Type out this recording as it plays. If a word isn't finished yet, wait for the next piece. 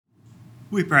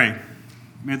We pray.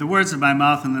 May the words of my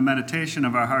mouth and the meditation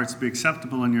of our hearts be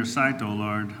acceptable in your sight, O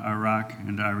Lord, our rock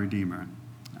and our Redeemer.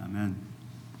 Amen.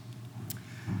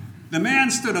 The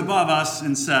man stood above us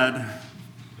and said,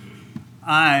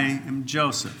 I am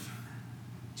Joseph.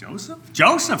 Joseph?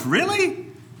 Joseph, really?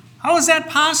 How is that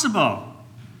possible?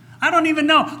 I don't even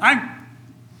know. I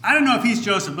don't know if he's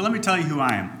Joseph, but let me tell you who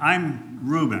I am. I'm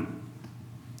Reuben,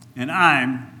 and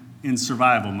I'm in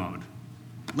survival mode.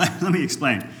 Let me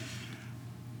explain.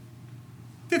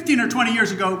 15 or 20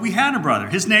 years ago, we had a brother.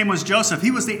 His name was Joseph.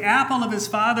 He was the apple of his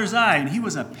father's eye, and he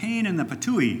was a pain in the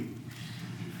patooey.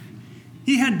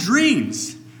 He had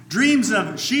dreams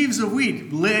of sheaves of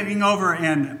wheat living over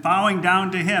and bowing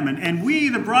down to him, and we,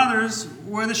 the brothers,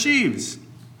 were the sheaves.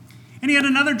 And he had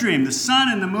another dream. The sun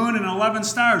and the moon and 11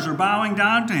 stars were bowing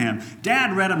down to him.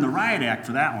 Dad read him the riot act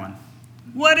for that one.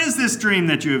 What is this dream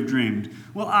that you have dreamed?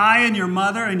 Will I and your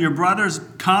mother and your brothers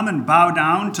come and bow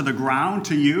down to the ground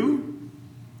to you?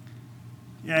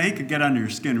 Yeah, he could get under your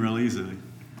skin real easily.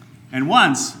 And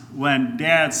once, when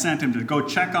Dad sent him to go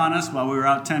check on us while we were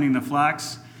out tending the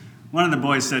flocks, one of the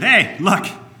boys said, hey, look,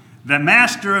 the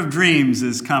master of dreams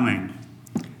is coming.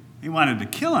 He wanted to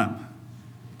kill him.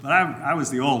 But I was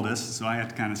the oldest, so I had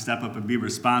to kind of step up and be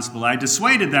responsible. I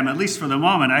dissuaded them, at least for the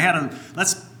moment.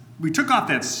 We took off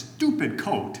that stupid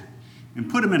coat and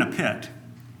put him in a pit.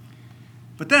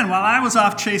 But then, while I was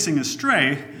off chasing a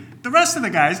stray, the rest of the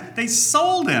guys, they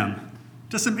sold him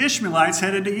to some Ishmaelites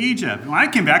headed to Egypt. When I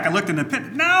came back, I looked in the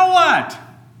pit. Now what?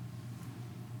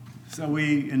 So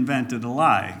we invented a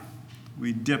lie.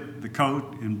 We dipped the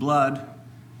coat in blood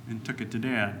and took it to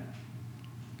Dad.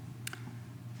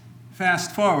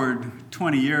 Fast forward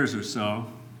 20 years or so,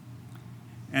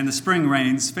 and the spring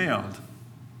rains failed.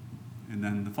 And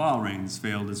then the fall rains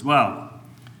failed as well.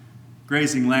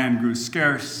 Grazing land grew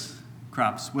scarce,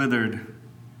 crops withered,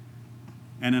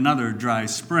 and another dry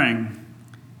spring.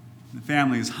 The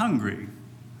family is hungry.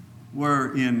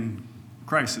 We're in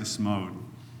crisis mode.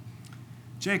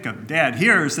 Jacob, Dad,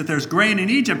 hears that there's grain in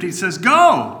Egypt. He says,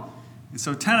 go! And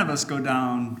so 10 of us go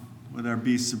down with our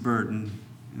beasts of burden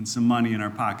and some money in our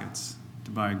pockets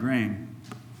to buy grain.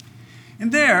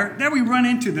 And there we run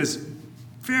into this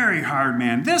very hard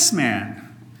man. This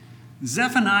man,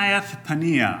 Zephaniah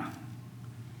Paneah.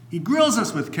 He grills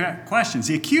us with questions.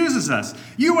 He accuses us.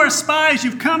 You are spies.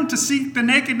 You've come to seek the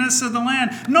nakedness of the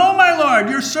land. No, my lord,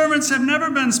 your servants have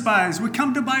never been spies. We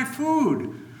come to buy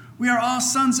food. We are all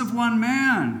sons of one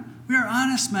man. We are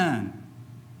honest men.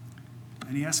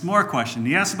 And he asks more questions.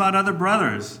 He asks about other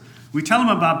brothers. We tell him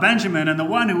about Benjamin and the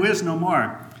one who is no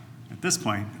more. At this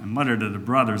point, I muttered to the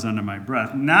brothers under my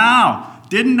breath, now,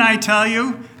 didn't I tell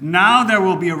you? Now there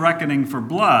will be a reckoning for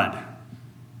blood.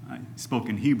 I spoke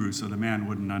in Hebrew so the man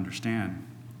wouldn't understand.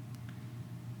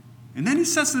 And then he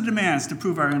sets the demands to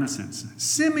prove our innocence.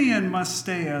 Simeon must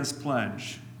stay as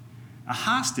pledge, a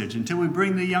hostage until we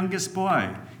bring the youngest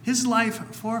boy, his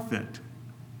life forfeit.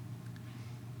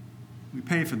 We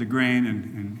pay for the grain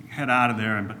and head out of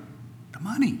there, but the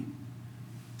money.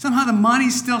 Somehow the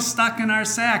money's still stuck in our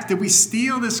sacks. Did we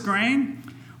steal this grain?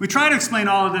 We try to explain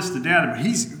all of this to Dad, but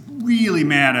he's really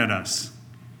mad at us.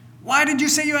 Why did you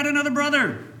say you had another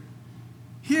brother?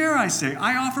 Here, I say,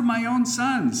 I offer my own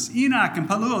sons, Enoch and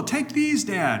Paluel. Take these,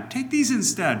 Dad. Take these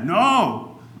instead.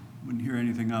 No. Wouldn't hear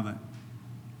anything of it.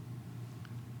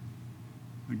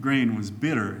 The grain was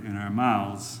bitter in our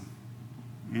mouths,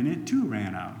 and it too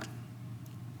ran out.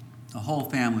 The whole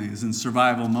family is in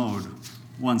survival mode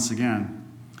once again.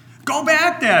 Go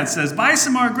back, Dad says. Buy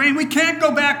some more grain. We can't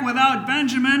go back without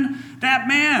Benjamin, that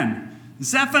man,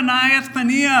 Zephaniah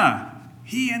Paneah.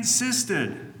 He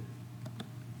insisted.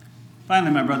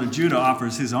 Finally, my brother Judah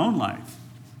offers his own life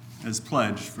as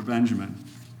pledge for Benjamin.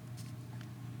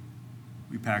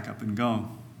 We pack up and go.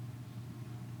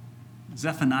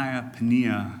 Zephaniah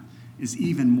Paneah is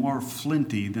even more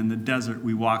flinty than the desert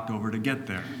we walked over to get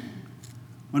there.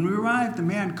 When we arrive, the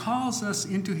man calls us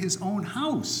into his own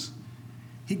house.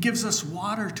 He gives us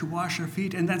water to wash our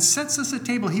feet and then sets us a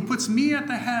table. He puts me at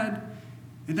the head,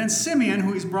 and then Simeon,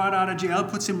 who he's brought out of jail,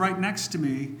 puts him right next to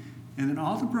me, and then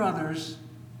all the brothers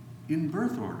in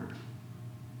birth order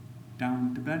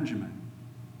down to Benjamin.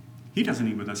 He doesn't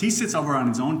eat with us. He sits over on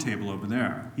his own table over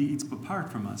there. He eats apart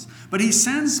from us. But he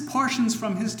sends portions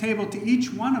from his table to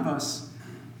each one of us,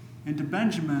 and to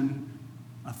Benjamin,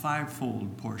 a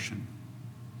fivefold portion.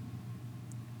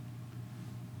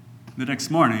 The next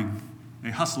morning, they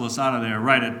hustle us out of there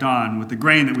right at dawn with the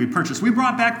grain that we purchased. We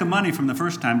brought back the money from the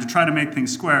first time to try to make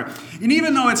things square. And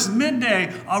even though it's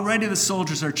midday, already the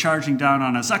soldiers are charging down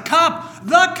on us. A cup!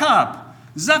 The cup!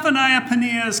 Zephaniah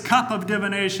Paneah's cup of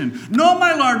divination. No,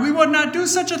 my lord, we would not do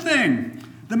such a thing.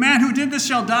 The man who did this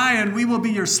shall die, and we will be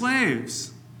your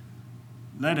slaves.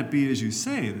 Let it be as you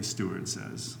say, the steward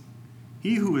says.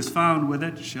 He who is found with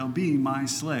it shall be my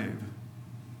slave,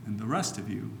 and the rest of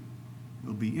you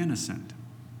will be innocent.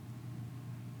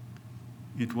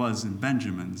 It was in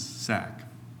Benjamin's sack.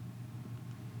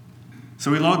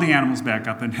 So we load the animals back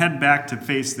up and head back to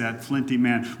face that flinty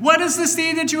man. What is this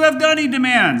deed that you have done, he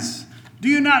demands. Do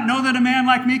you not know that a man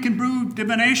like me can brew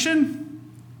divination?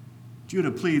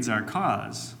 Judah pleads our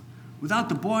cause. Without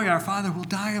the boy, our father will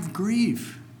die of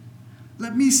grief.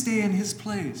 Let me stay in his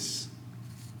place.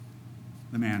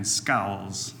 The man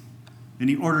scowls, and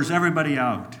he orders everybody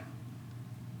out.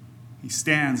 He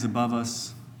stands above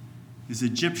us, his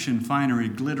Egyptian finery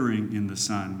glittering in the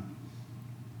sun.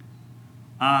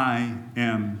 I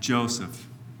am Joseph,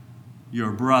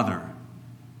 your brother,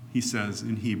 he says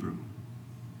in Hebrew.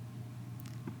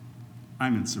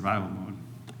 I'm in survival mode.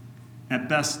 At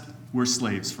best, we're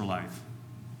slaves for life.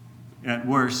 At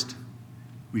worst,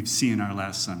 we've seen our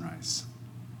last sunrise.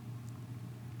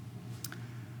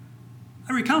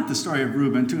 I recount the story of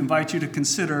Reuben to invite you to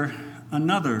consider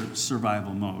another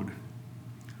survival mode,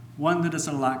 one that is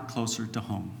a lot closer to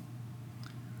home.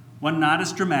 One not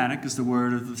as dramatic as the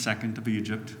word of the second of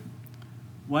Egypt,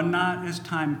 one not as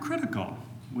time critical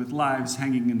with lives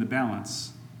hanging in the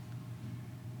balance.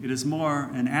 It is more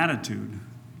an attitude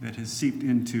that has seeped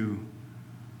into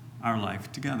our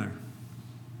life together.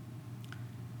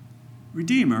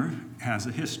 Redeemer has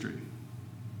a history.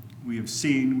 We've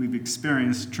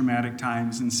experienced traumatic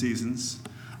times and seasons,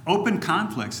 open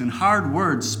conflicts and hard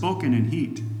words spoken in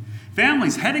heat,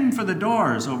 families heading for the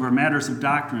doors over matters of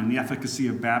doctrine, the efficacy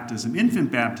of baptism,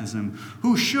 infant baptism,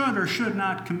 who should or should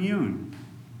not commune,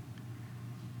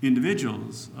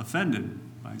 individuals offended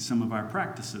by some of our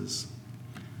practices,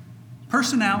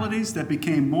 personalities that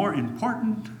became more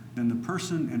important than the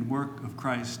person and work of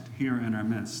Christ here in our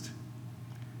midst.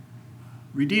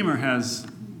 Redeemer has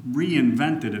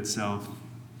reinvented itself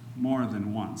more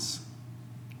than once.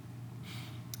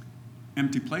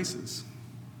 Empty places,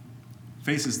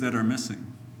 faces that are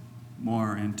missing,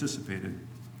 more anticipated.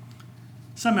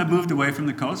 Some have moved away from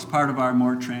the coast, part of our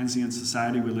more transient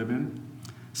society we live in.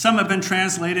 Some have been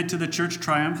translated to the church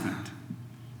triumphant,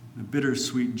 the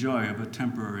bittersweet joy of a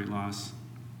temporary loss.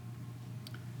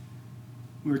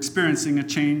 We're experiencing a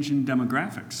change in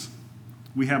demographics.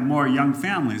 We have more young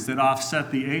families that offset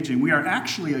the aging. We are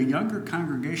actually a younger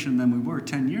congregation than we were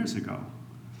 10 years ago.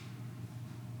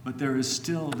 But there is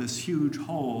still this huge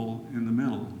hole in the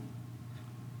middle.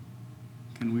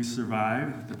 Can we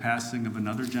survive the passing of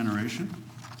another generation?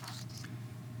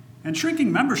 And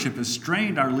shrinking membership has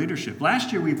strained our leadership.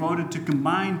 Last year we voted to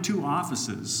combine 2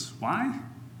 offices. Why?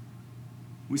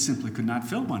 We simply could not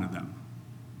fill one of them.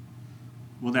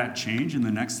 Will that change in the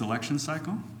next election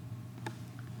cycle?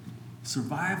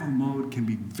 Survival mode can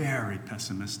be very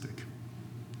pessimistic.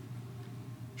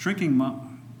 Shrinking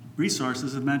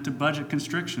resources have meant to budget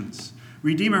constrictions.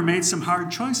 Redeemer made some hard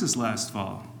choices last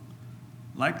fall.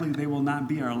 Likely they will not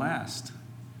be our last.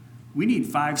 We need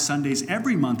 5 Sundays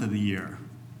every month of the year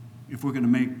if we're going to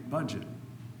make budget.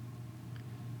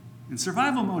 And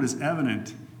survival mode is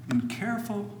evident in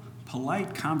careful,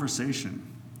 polite conversation.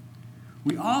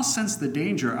 We all sense the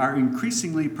danger, our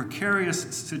increasingly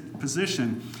precarious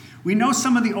position. We know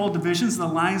some of the old divisions, the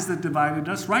lines that divided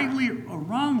us. Rightly or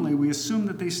wrongly, we assume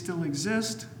that they still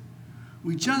exist.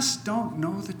 We just don't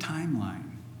know the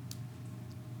timeline,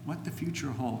 what the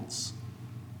future holds.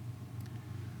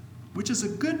 Which is a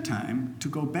good time to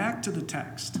go back to the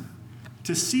text,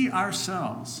 to see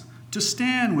ourselves, to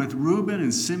stand with Reuben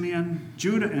and Simeon,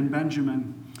 Judah and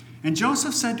Benjamin. And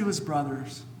Joseph said to his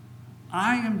brothers,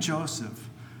 I am Joseph.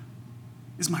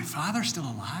 Is my father still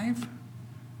alive?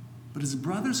 But his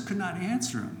brothers could not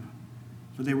answer him,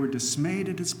 for they were dismayed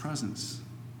at his presence.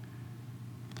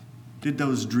 Did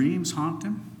those dreams haunt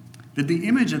him? Did the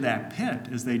image of that pit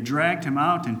as they dragged him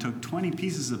out and took 20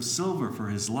 pieces of silver for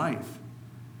his life?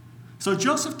 So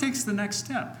Joseph takes the next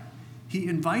step. He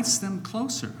invites them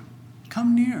closer.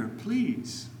 Come near,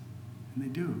 please. And they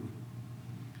do.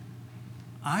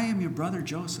 I am your brother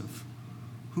Joseph,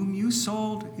 whom you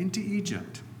sold into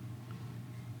Egypt.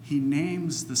 He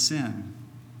names the sin,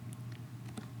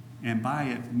 and by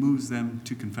it moves them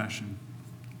to confession.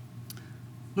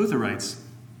 Luther writes,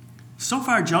 so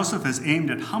far Joseph has aimed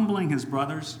at humbling his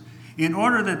brothers in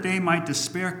order that they might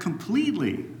despair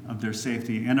completely of their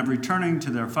safety and of returning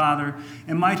to their father,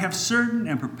 and might have certain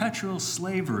and perpetual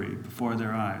slavery before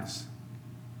their eyes.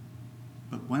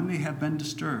 But when they have been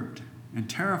disturbed and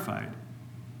terrified,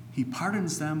 he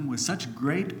pardons them with such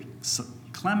great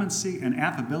clemency and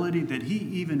affability that he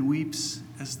even weeps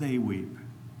as they weep.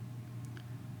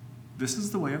 This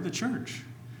is the way of the church,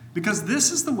 because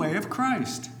this is the way of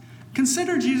Christ.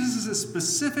 Consider Jesus'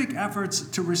 specific efforts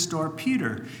to restore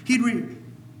Peter. He'd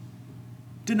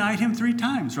denied him 3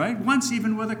 times, right? Once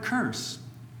even with a curse.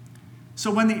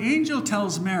 So when the angel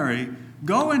tells Mary,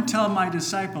 "Go and tell my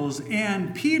disciples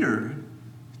and Peter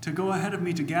to go ahead of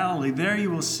me to Galilee, there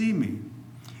you will see me."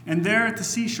 And there at the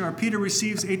seashore, Peter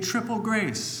receives a triple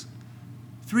grace,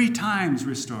 3 times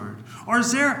restored. Or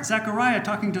Zechariah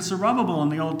talking to Zerubbabel in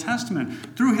the Old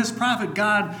Testament. Through his prophet,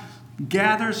 God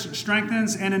gathers,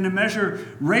 strengthens, and in a measure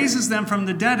raises them from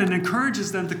the dead and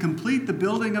encourages them to complete the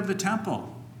building of the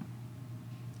temple.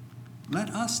 Let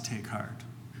us take heart,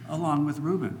 along with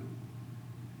Reuben.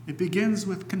 It begins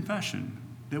with confession,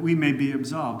 that we may be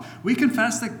absolved. We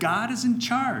confess that God is in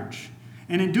charge,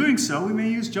 and in doing so, we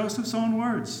may use Joseph's own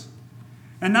words.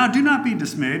 "And now do not be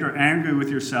dismayed or angry with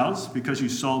yourselves because you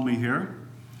sold me here,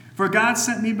 for God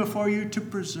sent me before you to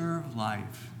preserve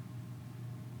life."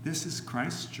 This is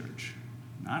Christ's church,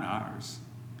 not ours.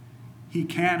 He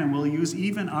can and will use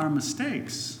even our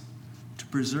mistakes to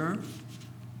preserve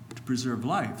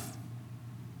life,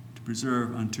 to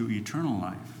preserve unto eternal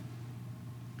life.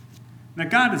 Now,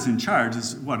 God is in charge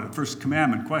is what, a first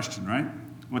commandment question, right?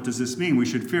 What does this mean? We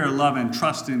should fear, love, and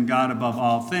trust in God above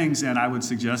all things, and I would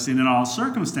suggest in all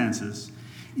circumstances,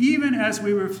 even as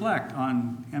we reflect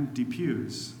on empty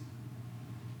pews.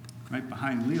 Right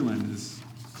behind Leland is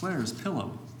Claire's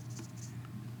pillow.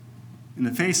 In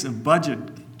the face of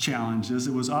budget challenges,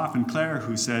 it was often Claire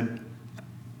who said,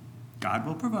 "God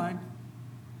will provide.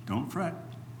 Don't fret."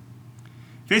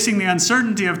 Facing the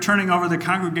uncertainty of turning over the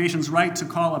congregation's right to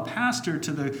call a pastor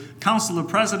to the Council of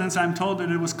Presidents, I'm told that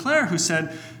it was Claire who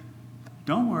said,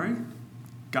 "Don't worry,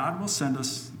 God will send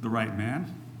us the right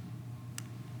man."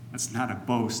 That's not a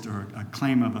boast or a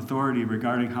claim of authority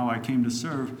regarding how I came to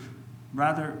serve.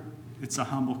 Rather, it's a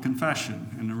humble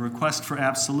confession and a request for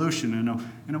absolution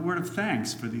and a word of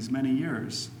thanks for these many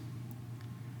years.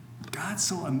 God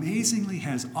so amazingly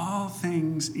has all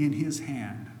things in his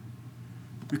hand.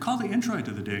 Recall the introit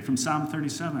of the day from Psalm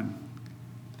 37.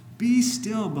 "Be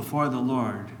still before the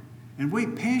Lord and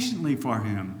wait patiently for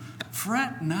him.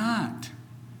 Fret not.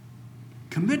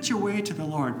 Commit your way to the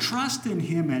Lord. Trust in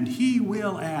him and he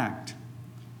will act."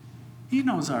 He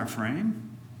knows our frame.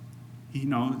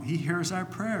 He hears our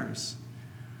prayers.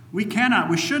 We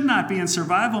should not be in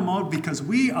survival mode because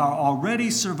we are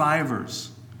already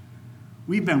survivors.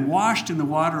 We've been washed in the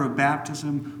water of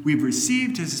baptism. We've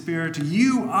received his Spirit.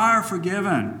 You are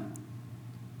forgiven.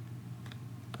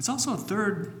 It's also a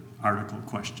third article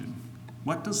question.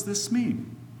 What does this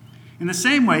mean? In the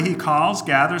same way, he calls,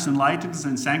 gathers, and lightens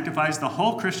and sanctifies the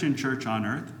whole Christian church on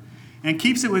earth and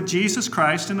keeps it with Jesus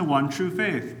Christ in the one true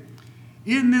faith.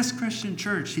 In this Christian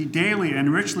church, he daily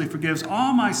and richly forgives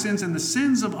all my sins and the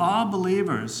sins of all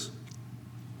believers.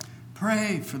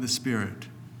 Pray for the Spirit.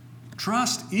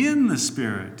 Trust in the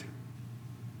Spirit.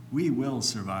 We will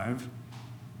survive.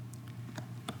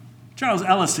 Charles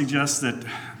Ellis suggests that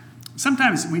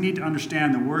sometimes we need to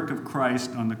understand the work of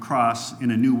Christ on the cross in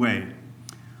a new way.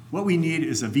 What we need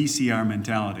is a VCR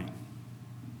mentality.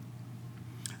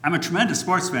 "I'm a tremendous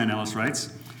sports fan," Ellis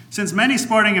writes. "Since many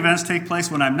sporting events take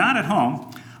place when I'm not at home,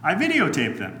 I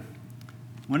videotape them.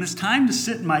 When it's time to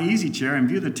sit in my easy chair and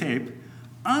view the tape,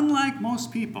 unlike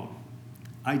most people,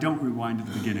 I don't rewind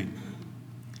to the beginning.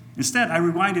 Instead, I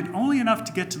rewind it only enough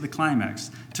to get to the climax,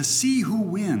 to see who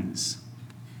wins.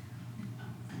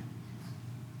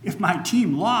 If my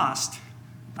team lost,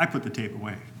 I put the tape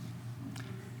away.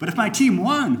 But if my team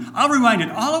won, I'll rewind it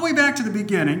all the way back to the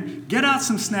beginning, get out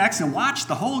some snacks, and watch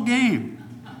the whole game."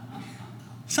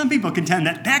 Some people contend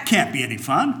that that can't be any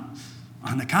fun.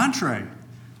 On the contrary,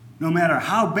 no matter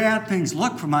how bad things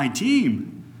look for my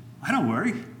team, I don't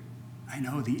worry. I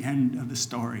know the end of the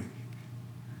story.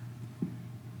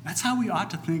 That's how we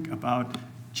ought to think about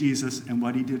Jesus and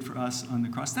what he did for us on the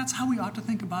cross. That's how we ought to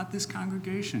think about this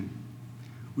congregation.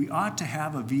 We ought to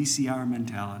have a VCR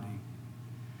mentality.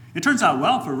 It turns out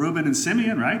well for Reuben and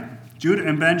Simeon, right? Judah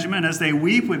and Benjamin, as they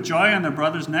weep with joy on their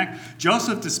brother's neck,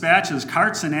 Joseph dispatches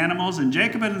carts and animals, and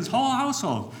Jacob and his whole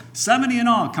household, 70 in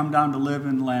all, come down to live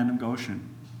in the land of Goshen.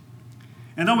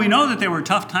 And though we know that there were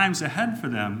tough times ahead for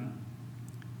them,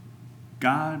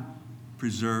 God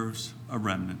preserves a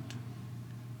remnant.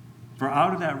 For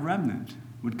out of that remnant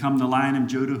would come the Lion of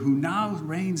Judah, who now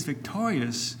reigns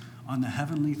victorious on the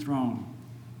heavenly throne.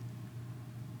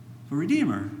 For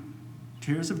Redeemer,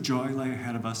 tears of joy lay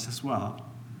ahead of us as well.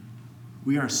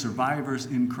 We are survivors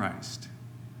in Christ.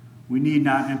 We need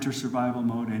not enter survival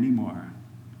mode anymore,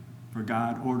 for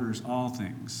God orders all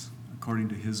things according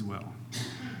to his will.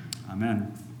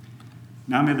 Amen.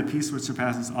 Now may the peace which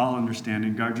surpasses all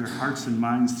understanding guard your hearts and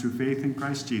minds through faith in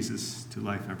Christ Jesus to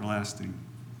life everlasting.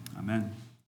 Amen.